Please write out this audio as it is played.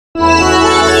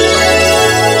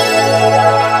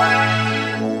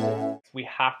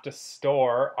have to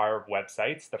store our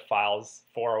websites, the files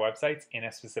for our websites, in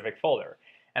a specific folder.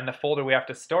 And the folder we have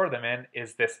to store them in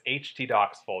is this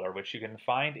htdocs folder, which you can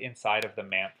find inside of the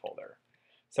MAMP folder.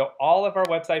 So all of our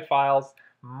website files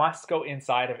must go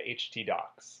inside of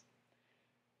htdocs.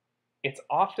 It's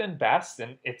often best,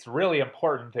 and it's really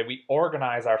important, that we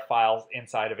organize our files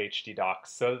inside of htdocs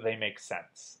so that they make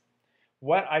sense.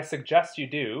 What I suggest you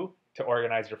do to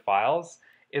organize your files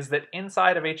is that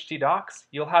inside of htdocs,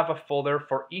 you'll have a folder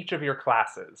for each of your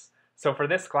classes. So for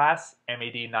this class,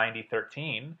 MED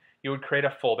 9013, you would create a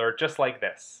folder just like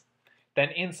this. Then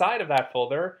inside of that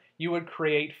folder, you would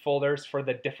create folders for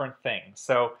the different things.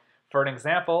 So for an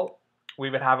example, we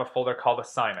would have a folder called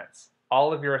assignments.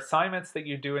 All of your assignments that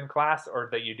you do in class or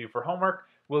that you do for homework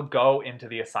will go into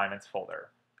the assignments folder.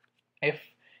 If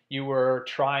you were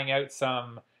trying out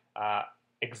some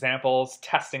examples,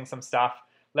 testing some stuff,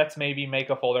 let's maybe make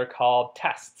a folder called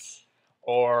tests,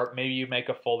 or maybe you make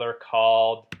a folder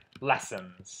called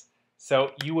lessons.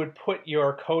 So you would put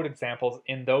your code examples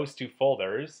in those two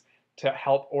folders to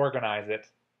help organize it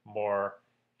more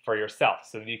for yourself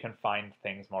so that you can find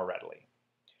things more readily.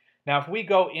 Now, if we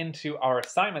go into our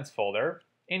assignments folder,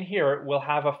 in here we'll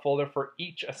have a folder for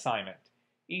each assignment.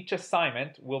 Each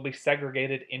assignment will be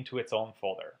segregated into its own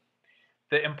folder.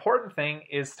 The important thing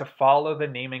is to follow the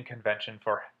naming convention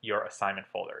for your assignment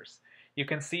folders. You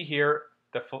can see here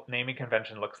the naming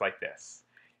convention looks like this.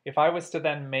 If I was to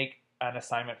then make an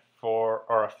assignment for,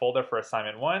 or a folder for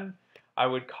assignment 1, I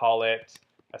would call it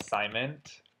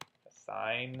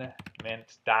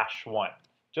assignment-1,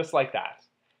 just like that.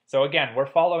 So again, we're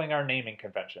following our naming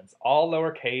conventions, all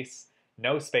lowercase,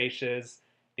 no spaces.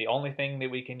 The only thing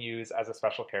that we can use as a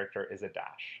special character is a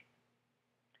dash.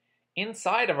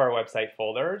 Inside of our website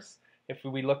folders, if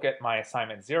we look at my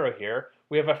assignment 0 here,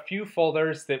 we have a few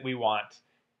folders that we want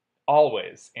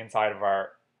always inside of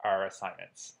our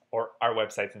assignments, or our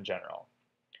websites in general.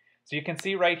 So you can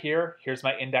see right here, here's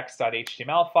my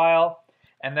index.html file,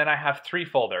 and then I have 3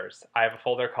 folders. I have a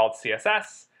folder called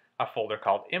CSS, a folder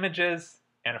called images,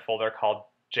 and a folder called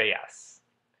JS.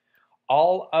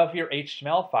 All of your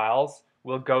HTML files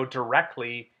will go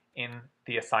directly in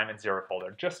the assignment 0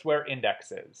 folder, just where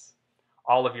index is.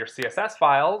 All of your CSS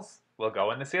files will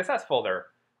go in the CSS folder.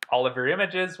 All of your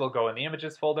images will go in the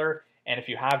images folder, and if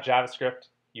you have JavaScript,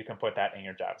 you can put that in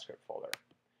your JavaScript folder.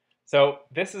 So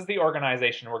this is the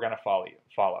organization we're going to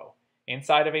follow.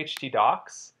 Inside of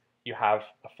htdocs, you have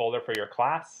a folder for your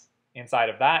class. Inside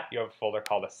of that, you have a folder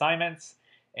called assignments,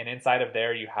 and inside of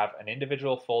there, you have an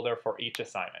individual folder for each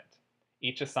assignment.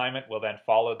 Each assignment will then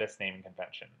follow this naming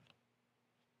convention.